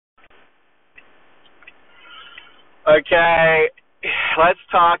Okay, let's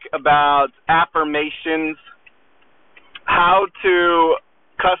talk about affirmations, how to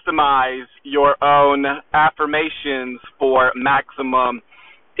customize your own affirmations for maximum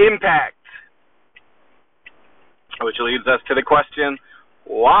impact. Which leads us to the question,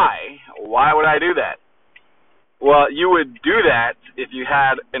 why? Why would I do that? Well, you would do that if you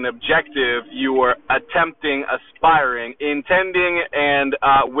had an objective you were attempting, aspiring, intending, and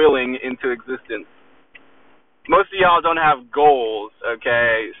willing into existence. Most of y'all don't have goals,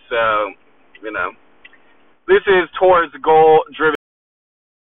 okay? So, this is towards goal-driven.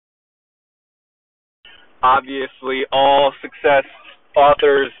 Obviously, all success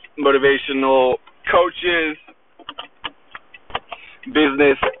authors, motivational coaches,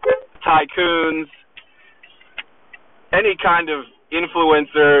 business tycoons, any kind of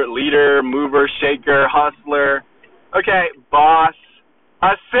influencer, leader, mover, shaker, hustler, boss,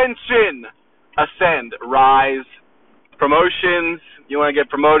 ascension, ascend, rise, promotions, you want to get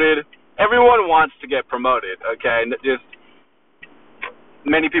promoted. Everyone wants to get promoted, okay? Just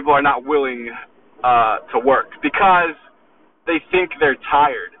many people are not willing to work because they think they're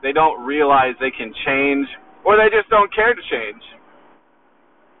tired. They don't realize they can change, or they just don't care to change.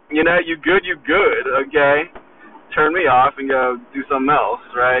 You good, okay? Turn me off and go do something else,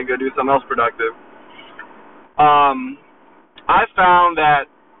 right? Go do something else productive. I found that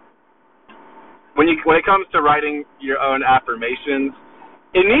when it comes to writing your own affirmations,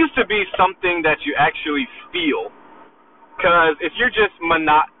 it needs to be something that you actually feel. Because if you're just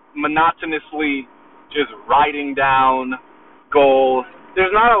monotonously just writing down goals,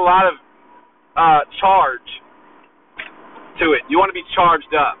 there's not a lot of charge to it. You want to be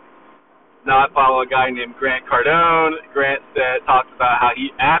charged up. Now, I follow a guy named Grant Cardone. Grant talks about how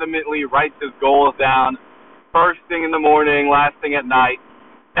he adamantly writes his goals down first thing in the morning, last thing at night,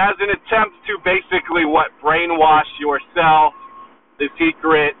 as an attempt to basically brainwash yourself. The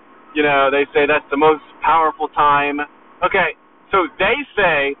secret, they say that's the most powerful time. Okay, so they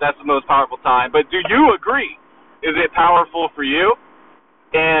say that's the most powerful time, but do you agree? Is it powerful for you?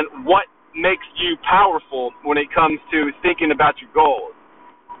 And what makes you powerful when it comes to thinking about your goals?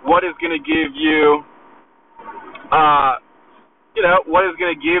 What is going to give you, what is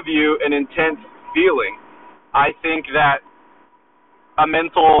going to give you an intense feeling? I think that a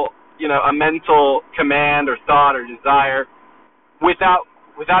mental command or thought or desire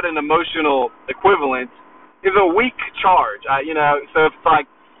without an emotional equivalent is a weak charge. So it's like,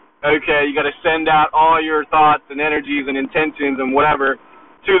 okay, you got to send out all your thoughts and energies and intentions and whatever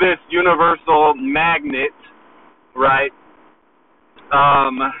to this universal magnet, right?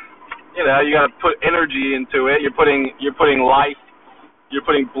 You got to put energy into it. You're putting life. You're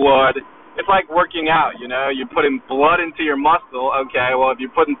putting blood. It's like working out. You're putting blood into your muscle. Okay, well, if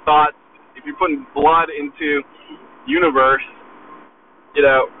you're putting blood into universe,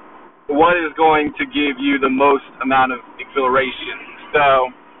 what is going to give you the most amount of exhilaration?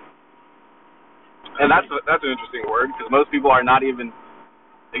 So, and that's an interesting word because most people are not even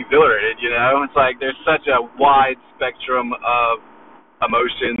exhilarated. It's like there's such a wide spectrum of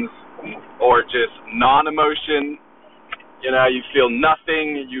emotions or just non-emotion. You feel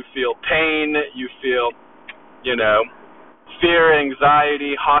nothing, you feel pain, you feel, fear,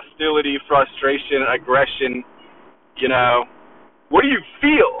 anxiety, hostility, frustration, aggression. What do you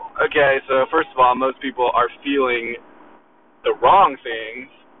feel? Okay, so first of all, most people are feeling the wrong things.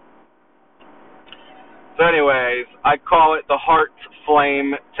 So anyways, I call it the heart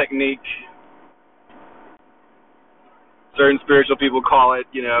flame technique. Certain spiritual people call it,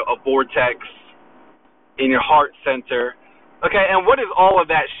 a vortex in your heart center. Okay, and what does all of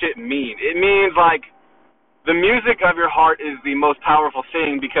that shit mean? It means like the music of your heart is the most powerful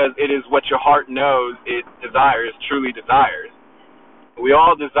thing because it is what your heart knows it desires, truly desires. We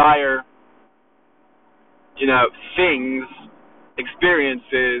all desire, things,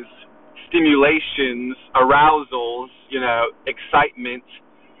 experiences, stimulations, arousals, excitement,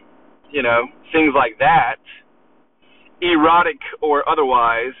 things like that. Erotic or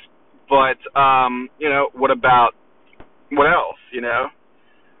otherwise, but what else,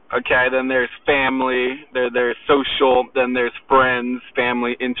 Okay, then there's family, there's social, then there's friends,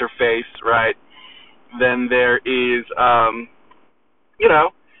 family interface, right? Then there is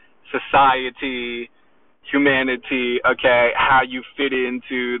society, humanity, okay, how you fit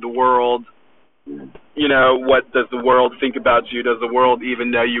into the world. What does the world think about you? Does the world even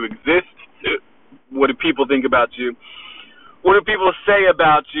know you exist? What do people think about you? What do people say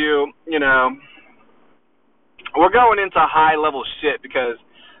about you? We're going into high-level shit because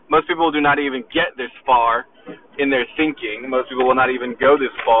most people do not even get this far in their thinking. Most people will not even go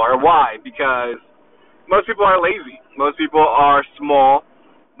this far. Why? Because most people are lazy. Most people are small.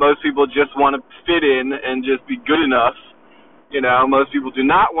 Most people just want to fit in and just be good enough. Most people do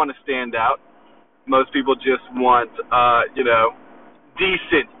not want to stand out. Most people just want,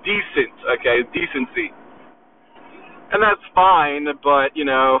 decent, okay, decency. And that's fine, but,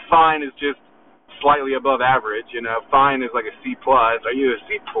 fine is just slightly above average. Fine is like a C plus. Are you a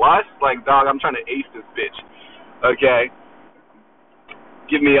C plus? Like, dog, I'm trying to ace this bitch. Okay?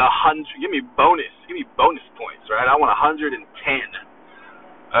 Give me 100, give me bonus points, right? I want 110.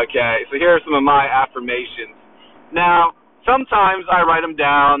 Okay, so here are some of my affirmations. Now, sometimes I write them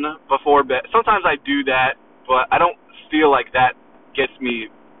down before bed. Sometimes I do that, but I don't feel like that gets me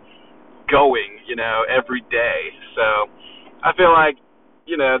going, every day. So I feel like,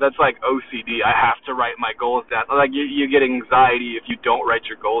 that's like OCD. I have to write my goals down. Like you get anxiety if you don't write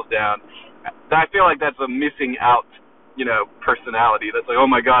your goals down. I feel like that's a missing out, personality. That's like, oh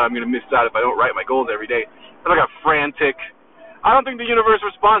my God, I'm going to miss out if I don't write my goals every day. It's like a frantic. I don't think the universe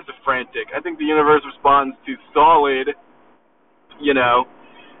responds to frantic. I think the universe responds to solid,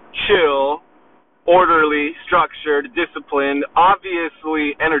 chill, orderly, structured, disciplined,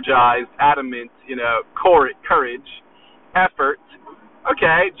 obviously energized, adamant, courage, effort,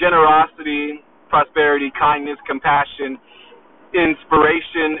 okay, generosity, prosperity, kindness, compassion,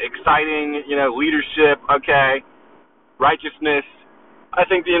 inspiration, exciting, leadership, okay, righteousness. I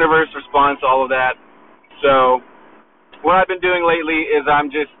think the universe responds to all of that. So what I've been doing lately is I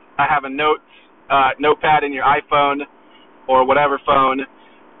have a notepad in your iPhone or whatever phone.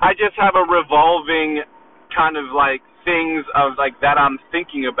 I just have a revolving kind of like things of like that I'm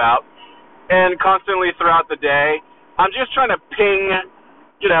thinking about, and constantly throughout the day, I'm just trying to ping,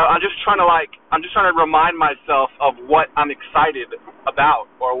 I'm just trying to remind myself of what I'm excited about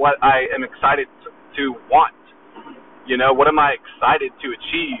or what I am excited to want. What am I excited to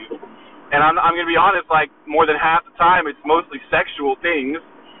achieve? And I'm going to be honest, like more than half the time it's mostly sexual things.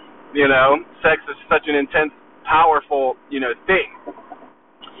 Sex is such an intense, powerful, thing.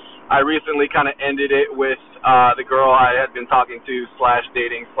 I recently kind of ended it with the girl I had been talking to /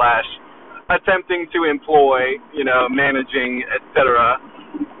 dating / attempting to employ, managing, etc.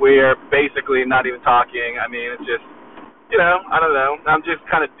 We're basically not even talking. I mean, it's just, I don't know. I'm just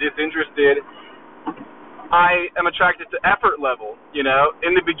kind of disinterested. I am attracted to effort level,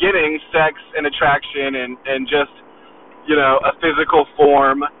 In the beginning, sex and attraction and just, a physical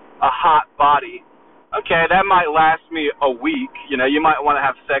form, a hot body. Okay, that might last me a week. You might want to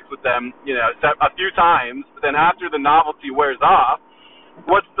have sex with them, a few times. But then after the novelty wears off,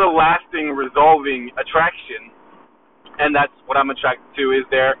 what's the lasting, resolving attraction? And that's what I'm attracted to is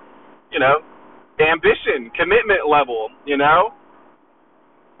their, ambition, commitment level,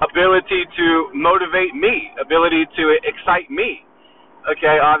 ability to motivate me, ability to excite me.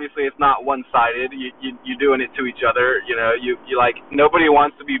 Okay, obviously it's not one-sided. You're doing it to each other. You like, nobody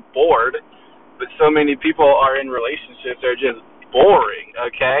wants to be bored. But so many people are in relationships that are just boring,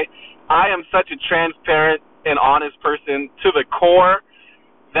 okay? I am such a transparent and honest person to the core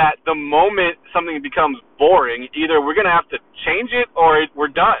that the moment something becomes boring, either we're going to have to change it or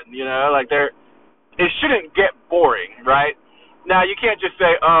we're done, it shouldn't get boring, right? Now, you can't just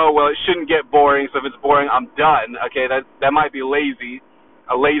say, oh, well, it shouldn't get boring, so if it's boring, I'm done, okay? That might be a lazy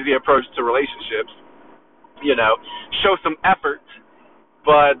approach to relationships, show some effort.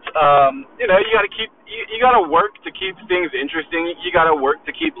 But you gotta work to keep things interesting. You gotta work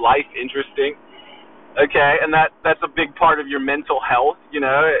to keep life interesting. Okay, and that's a big part of your mental health.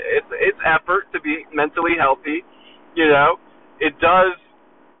 It's effort to be mentally healthy. It does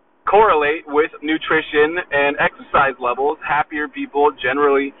correlate with nutrition and exercise levels. Happier people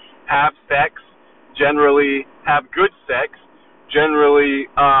generally have sex, generally have good sex, generally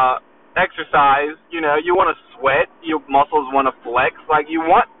exercise. You want to sweat, your muscles want to flex. Like you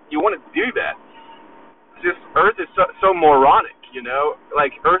want to do that. It's just Earth is so moronic.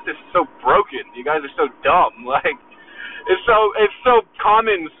 Like Earth is so broken. You guys are so dumb. Like it's so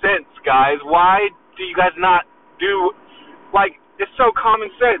common sense, guys. Why do you guys not do like? It's so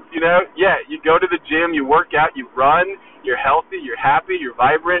common sense, Yeah, you go to the gym, you work out, you run, you're healthy, you're happy, you're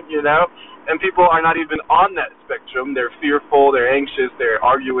vibrant, And people are not even on that spectrum. They're fearful, they're anxious, they're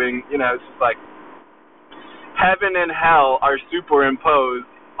arguing. It's just like heaven and hell are superimposed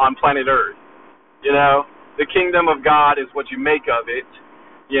on planet Earth. The kingdom of God is what you make of it.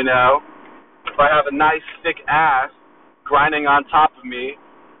 If I have a nice thick ass grinding on top of me,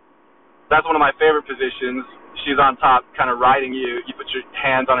 that's one of my favorite positions. She's on top, kind of riding you. You put your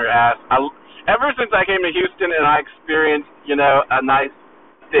hands on her ass. Ever since I came to Houston and I experienced, a nice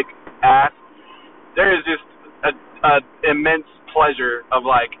thick ass, there is just a immense pleasure of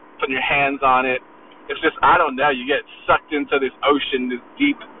like putting your hands on it. It's just, I don't know, you get sucked into this ocean, this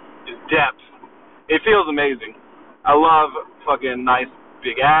deep, this depth. It feels amazing. I love fucking nice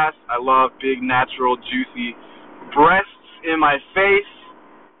big ass. I love big, natural, juicy breasts in my face.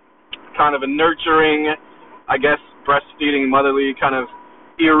 Kind of a nurturing, I guess, breastfeeding, motherly kind of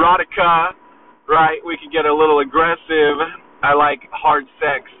erotica, right? We could get a little aggressive. I like hard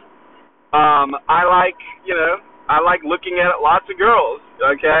sex. I like looking at lots of girls,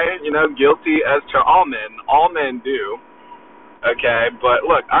 okay? Guilty as charged. All men do, okay? But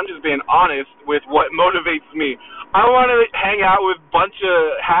look, I'm just being honest with what motivates me. I want to hang out with a bunch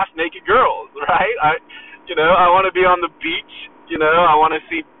of half-naked girls, right? I want to be on the beach, I want to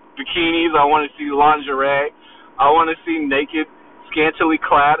see bikinis, I want to see lingerie, I want to see naked, scantily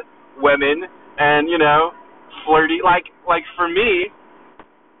clad women, and, flirty. Like for me,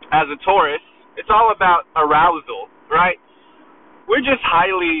 as a Taurus, it's all about arousal, right? We're just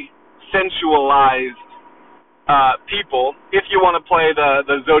highly sensualized people, if you want to play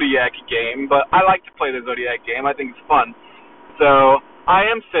the Zodiac game, but I like to play the Zodiac game. I think it's fun. So I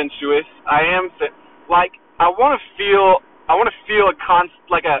am sensuous. I want to feel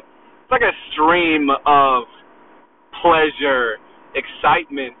it's like a stream of pleasure,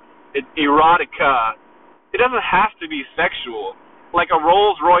 excitement, erotica. It doesn't have to be sexual. Like a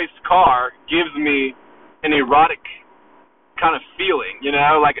Rolls Royce car gives me an erotic kind of feeling,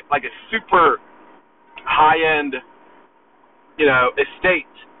 like a super high-end, estate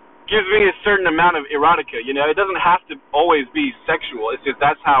gives me a certain amount of erotica. It doesn't have to always be sexual. It's just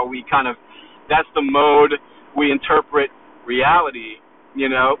that's the mode we interpret reality.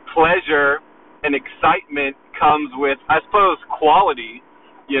 Pleasure and excitement comes with, I suppose, quality,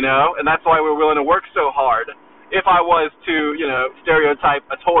 and that's why we're willing to work so hard. If I was to, stereotype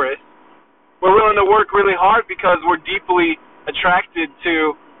a Taurus, we're willing to work really hard because we're deeply attracted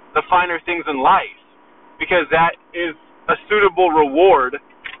to the finer things in life, because that is a suitable reward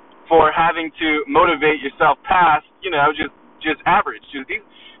for having to motivate yourself past, just average. You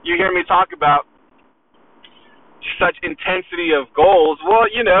hear me talk about such intensity of goals. Well,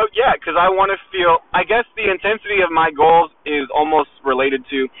 because I want to feel, I guess the intensity of my goals is almost related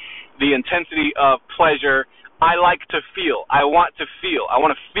to the intensity of pleasure I like to feel. I want to feel. I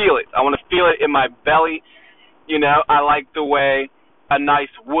want to feel it. I want to feel it in my belly. I like the way a nice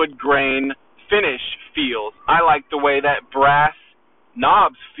wood grain finish feels. I like the way that brass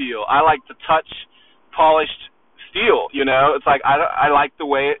knobs feel. I like to touch polished steel. It's like I like the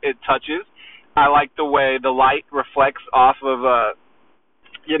way it touches. I like the way the light reflects off of a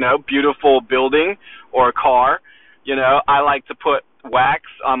beautiful building or a car. I like to put wax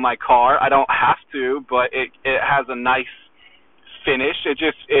on my car. I don't have to, but it has a nice finish.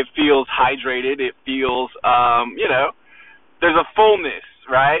 It feels hydrated. It feels there's a fullness,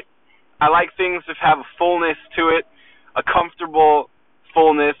 right? I like things that have a fullness to it, a comfortable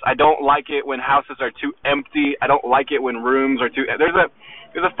fullness. I don't like it when houses are too empty. I don't like it when rooms are too. There's a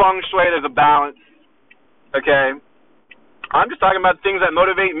feng shui. There's a balance. Okay, I'm just talking about things that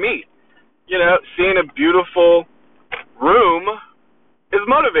motivate me. Seeing a beautiful room is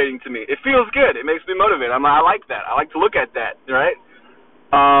motivating to me. It feels good. It makes me motivated. I like that. I like to look at that, right?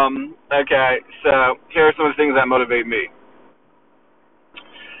 Okay, so here are some of the things that motivate me.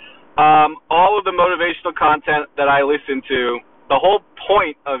 All of the motivational content that I listen to, the whole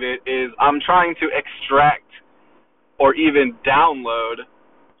point of it is I'm trying to extract or even download.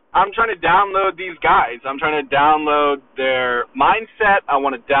 I'm trying to download these guys. I'm trying to download their mindset. I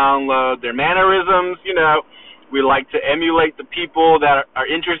want to download their mannerisms. We like to emulate the people that are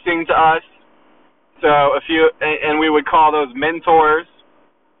interesting to us. So and we would call those mentors,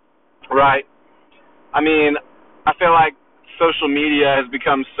 right? I feel like social media has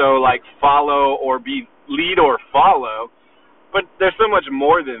become so like follow or be lead or follow, but there's so much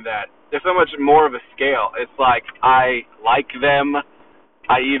more than that. There's so much more of a scale. It's like I like them.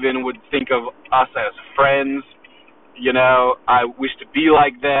 I even would think of us as friends. I wish to be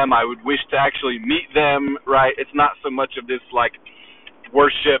like them. I would wish to actually meet them, right? It's not so much of this like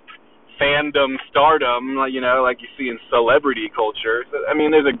worship, fandom, stardom, like you see in celebrity culture.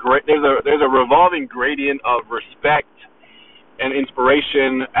 There's a revolving gradient of respect and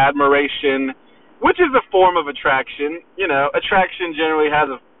inspiration, admiration, which is a form of attraction. Attraction generally has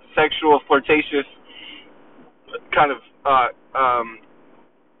a sexual, flirtatious kind of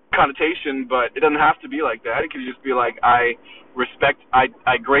connotation, but it doesn't have to be like that. It could just be like I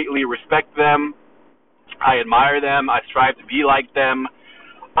greatly respect them, I admire them, I strive to be like them,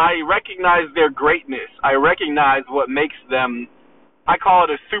 I recognize their greatness, I recognize what makes them, I call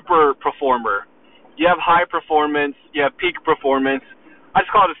it a super performer. You have high performance, you have peak performance. I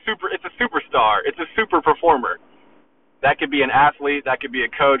just call it it's a superstar. It's a super performer. That could be an athlete, that could be a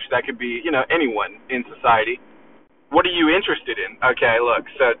coach, that could be, anyone in society. What are you interested in? Okay, look,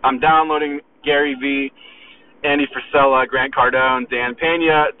 so I'm downloading Gary Vee, Andy Frisella, Grant Cardone, Dan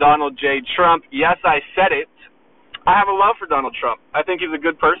Pena, Donald J. Trump. Yes, I said it. I have a love for Donald Trump. I think he's a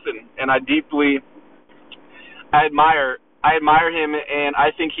good person, and I admire him, and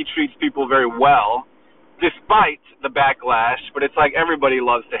I think he treats people very well, despite the backlash. But it's like everybody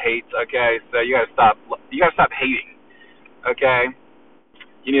loves to hate. Okay, so you gotta stop. You gotta stop hating. Okay,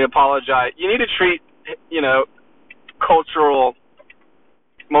 you need to apologize. You need to treat,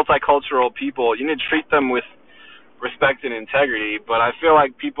 multicultural people. You need to treat them with respect and integrity. But I feel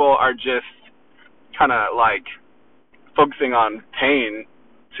like people are just kind of like focusing on pain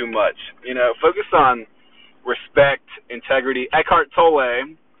too much. Focus on respect, integrity. Eckhart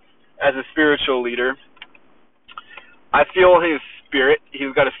Tolle, as a spiritual leader, I feel his spirit.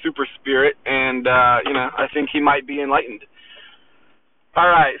 He's got a super spirit, and I think he might be enlightened. All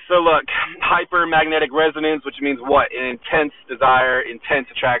right, so look, hypermagnetic resonance, which means what? An intense desire,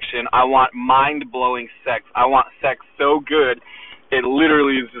 intense attraction. I want mind-blowing sex. I want sex so good, it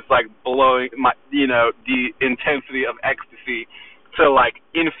literally is just like blowing the intensity of ecstasy to like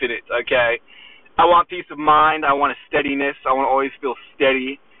infinite, okay? I want peace of mind. I want a steadiness. I want to always feel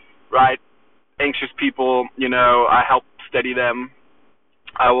steady, right? Anxious people, I help steady them.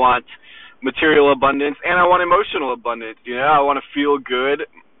 I want material abundance, and I want emotional abundance. I want to feel good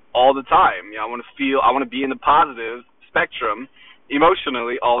all the time. I want to be in the positive spectrum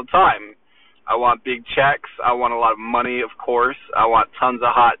emotionally all the time. I want big checks. I want a lot of money, of course. I want tons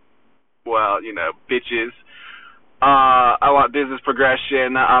of hot, bitches. I want business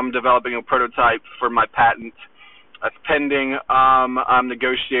progression. I'm developing a prototype for my patent. That's pending. I'm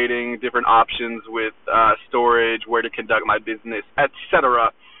negotiating different options with storage, where to conduct my business,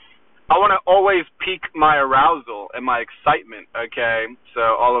 etc. I want to always pique my arousal and my excitement. Okay, so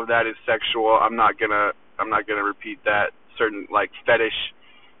all of that is sexual. I'm not gonna repeat that certain like fetish.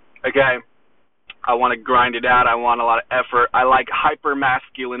 Okay, I want to grind it out. I want a lot of effort. I like hyper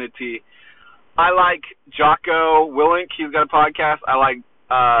masculinity. I like Jocko Willink. He's got a podcast. I like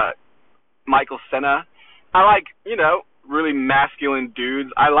Michael Senna. I like really masculine dudes.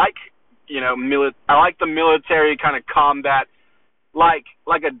 I like I like the military kind of combat. Like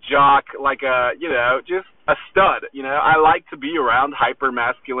a jock, like just a stud. I like to be around hyper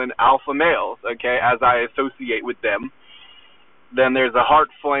masculine alpha males, okay, as I associate with them. Then there's a heart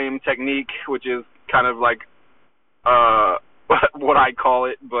flame technique, which is kind of like what I call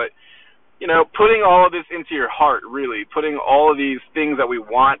it, but putting all of this into your heart, really, putting all of these things that we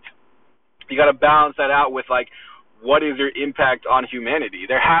want, you got to balance that out with like, what is your impact on humanity?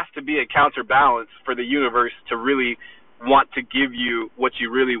 There has to be a counterbalance for the universe to really want to give you what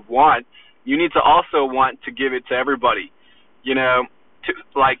you really want. You need to also want to give it to everybody.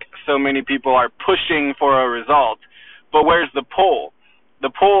 Like so many people are pushing for a result, but where's the pull?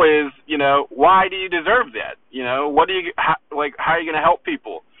 The pull is, why do you deserve that? What do you how are you going to help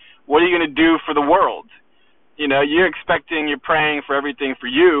people? What are you going to do for the world? You're praying for everything for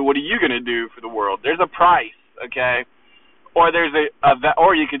you. What are you going to do for the world? There's a price, okay? Or there's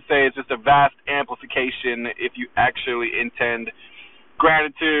or you could say it's just a vast amplification if you actually intend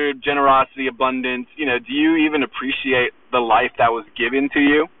gratitude, generosity, abundance. Do you even appreciate the life that was given to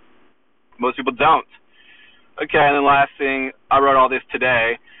you? Most people don't. Okay, and then last thing, I wrote all this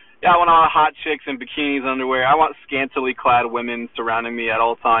today. Yeah, I want all hot chicks in bikinis and underwear. I want scantily clad women surrounding me at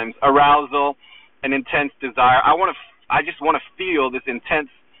all times. Arousal, an intense desire. I just want to feel this intense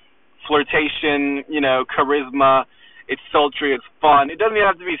flirtation, charisma. It's sultry, it's fun. It doesn't even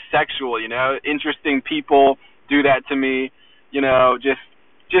have to be sexual, Interesting people do that to me,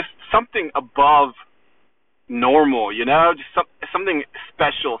 just something above normal, just something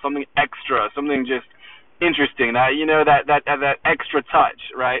special, something extra, something just interesting. That extra touch,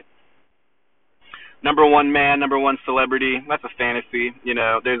 right? Number one man, number one celebrity. That's a fantasy.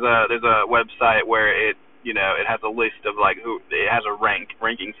 There's a website where it has a list of like who it has a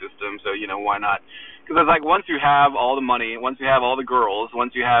ranking system. So why not? Because it's like once you have all the money, once you have all the girls,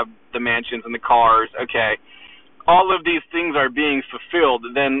 once you have the mansions and the cars, okay, all of these things are being fulfilled.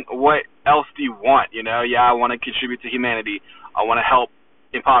 Then what else do you want? Yeah, I want to contribute to humanity. I want to help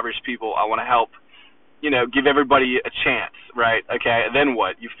impoverished people. I want to help, give everybody a chance, right? Okay, then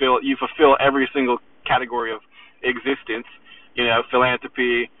what? You fulfill every single category of existence.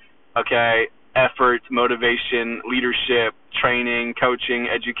 Philanthropy, okay, effort, motivation, leadership, training, coaching,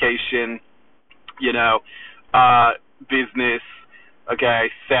 education. Business, okay,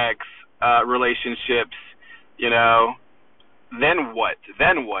 sex, relationships, then what?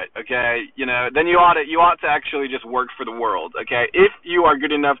 Then what? Okay, then you ought to actually just work for the world. Okay, if you are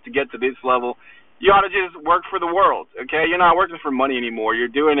good enough to get to this level, you ought to just work for the world. Okay, you're not working for money anymore. You're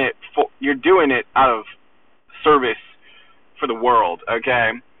doing it out of service for the world.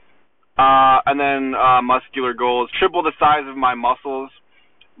 Okay, and then muscular goals: triple the size of my muscles.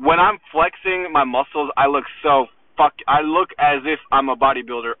 When I'm flexing my muscles, I look as if I'm a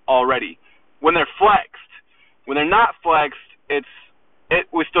bodybuilder already. When they're flexed. When they're not flexed,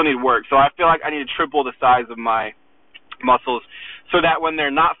 we still need work. So I feel like I need to triple the size of my muscles so that when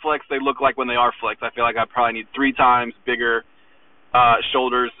they're not flexed, they look like when they are flexed. I feel like I probably need 3 times bigger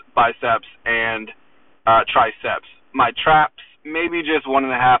shoulders, biceps, and triceps. My traps, maybe just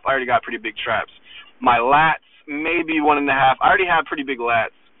 1.5. I already got pretty big traps. My lats, maybe 1.5. I already have pretty big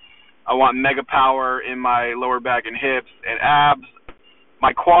lats. I want mega power in my lower back and hips and abs.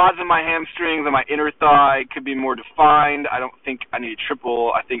 My quads and my hamstrings and my inner thigh could be more defined. I don't think I need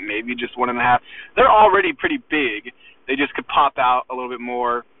triple. I think maybe just 1.5. They're already pretty big. They just could pop out a little bit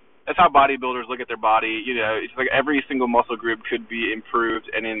more. That's how bodybuilders look at their body. It's like every single muscle group could be improved,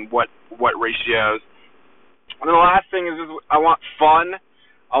 and in what ratios. And then the last thing is I want fun.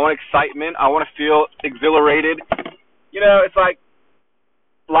 I want excitement. I want to feel exhilarated. It's like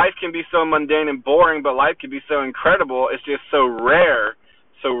life can be so mundane and boring, but life can be so incredible. It's just so rare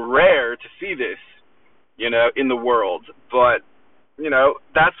to see this, in the world. But,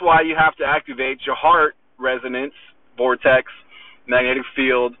 that's why you have to activate your heart resonance, vortex, magnetic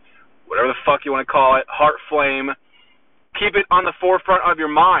field, whatever the fuck you want to call it, heart flame. Keep it on the forefront of your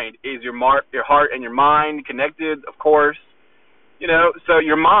mind. Is your heart and your mind connected? Of course. So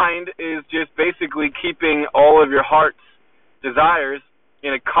your mind is just basically keeping all of your heart's desires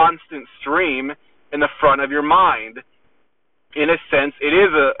in a constant stream in the front of your mind. In a sense, it is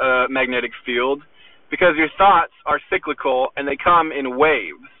a magnetic field because your thoughts are cyclical and they come in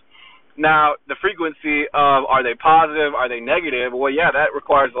waves. Now, the frequency of are they positive, are they negative? Well, yeah, that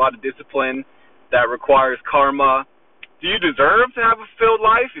requires a lot of discipline. That requires karma. Do you deserve to have a filled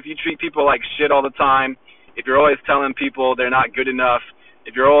life if you treat people like shit all the time? If you're always telling people they're not good enough,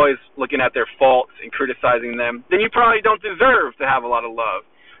 if you're always looking at their faults and criticizing them, then you probably don't deserve to have a lot of love,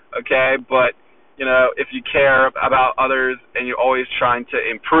 okay? But, if you care about others and you're always trying to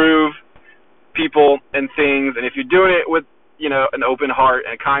improve people and things, and if you're doing it with, an open heart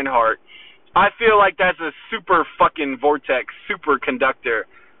and a kind heart, I feel like that's a super fucking vortex, super conductor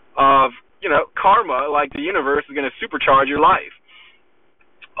of, karma. Like the universe is going to supercharge your life.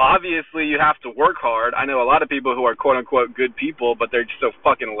 Obviously, you have to work hard. I know a lot of people who are quote-unquote good people, but they're just so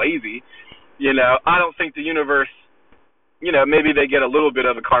fucking lazy. I don't think the universe, maybe they get a little bit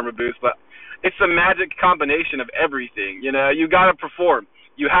of a karma boost, but it's a magic combination of everything. You got to perform.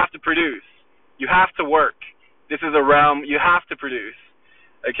 You have to produce. You have to work. This is a realm you have to produce.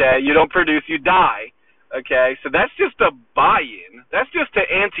 Okay? You don't produce, you die. Okay? So that's just a buy-in. That's just to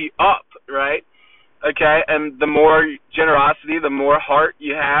ante up, right? Okay, and the more generosity, the more heart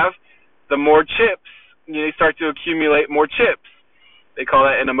you have, the more chips. You start to accumulate more chips. They call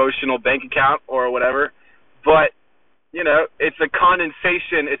that an emotional bank account or whatever. But, it's a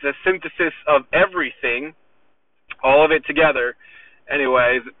condensation. It's a synthesis of everything, all of it together.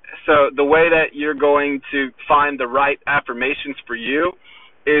 Anyways, so the way that you're going to find the right affirmations for you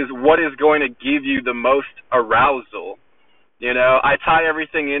is what is going to give you the most arousal. I tie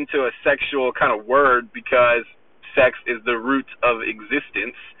everything into a sexual kind of word because sex is the root of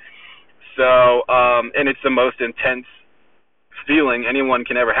existence. So, and it's the most intense feeling anyone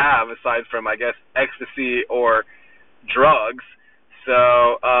can ever have aside from, I guess, ecstasy or drugs.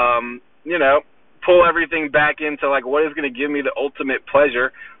 So, pull everything back into, like, what is going to give me the ultimate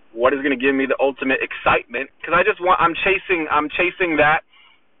pleasure? What is going to give me the ultimate excitement? Because I'm chasing that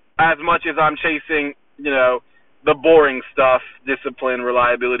as much as I'm chasing, the boring stuff, discipline,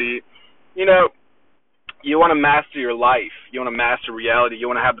 reliability. You want to master your life. You want to master reality. You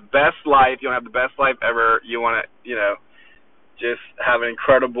want to have the best life. You want to have the best life ever. You want to, just have an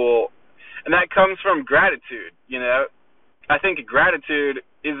incredible, and that comes from gratitude. I think gratitude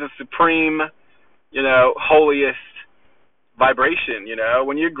is the supreme, holiest vibration.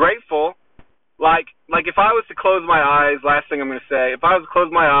 When you're grateful, like if I was to close my eyes, last thing I'm going to say, if I was to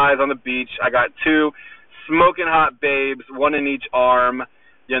close my eyes on the beach, I got 2 smoking hot babes, 1 in each arm,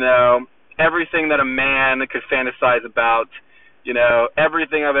 everything that a man could fantasize about,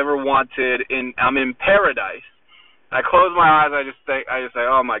 everything I've ever wanted, I'm in paradise. I close my eyes, I just say,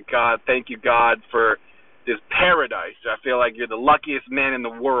 oh my God, thank you God for this paradise. I feel like you're the luckiest man in the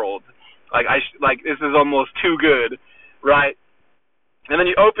world. Like this is almost too good, right? And then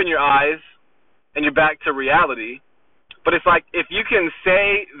you open your eyes and you're back to reality. But it's like, if you can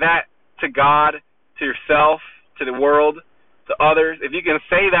say that to God, to yourself, to the world, to others, if you can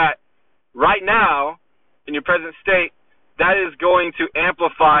say that right now in your present state, that is going to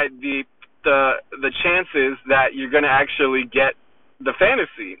amplify the chances that you're going to actually get the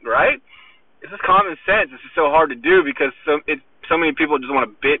fantasy, right? It's just common sense. It's just so hard to do because so many people just want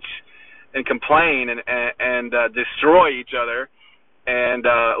to bitch and complain and destroy each other and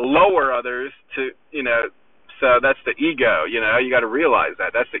lower others to, so that's the ego, you got to realize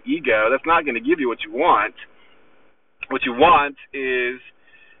that. That's the ego. That's not going to give you what you want. What you want is,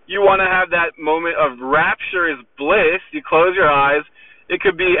 you want to have that moment of rapturous bliss. You close your eyes. It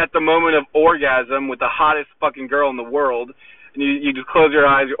could be at the moment of orgasm with the hottest fucking girl in the world. And you just close your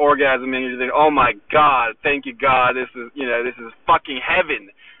eyes, you're orgasming, and you think, oh my God, thank you God, this is fucking heaven.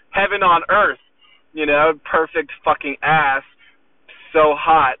 Heaven on earth. Perfect fucking ass. So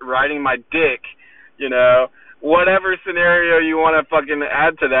hot, riding my dick. Whatever scenario you want to fucking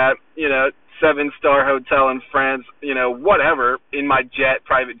add to that, 7-star hotel in France, whatever, in my jet,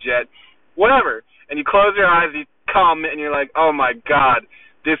 private jet, whatever. And you close your eyes, you come, and you're like, oh my God,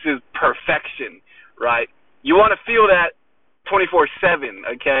 this is perfection, right? You want to feel that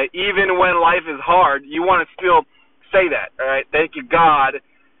 24/7, okay? Even when life is hard, you want to still say that, all right? Thank you, God.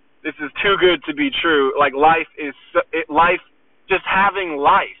 This is too good to be true. Like, just having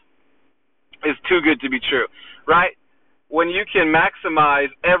life is too good to be true, right? When you can maximize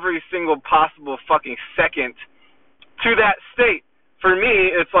every single possible fucking second to that state. For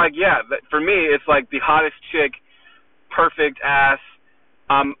me, it's like, it's like the hottest chick, perfect ass,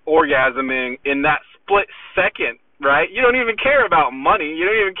 orgasming in that split second, right? You don't even care about money. You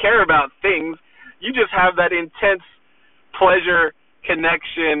don't even care about things. You just have that intense pleasure,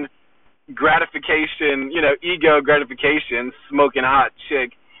 connection, gratification, ego gratification, smoking hot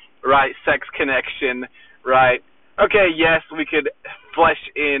chick, right? Sex connection, right? Okay, yes, we could flesh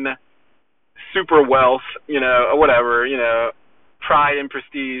in super wealth, whatever, pride and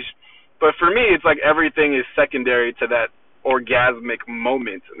prestige. But for me, it's like everything is secondary to that orgasmic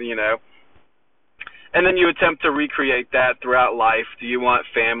moment, And then you attempt to recreate that throughout life. Do you want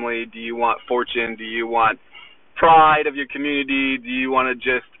family? Do you want fortune? Do you want pride of your community? Do you want to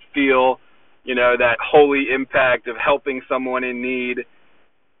just feel, that holy impact of helping someone in need?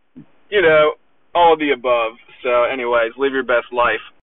 All of the above. So anyways, live your best life.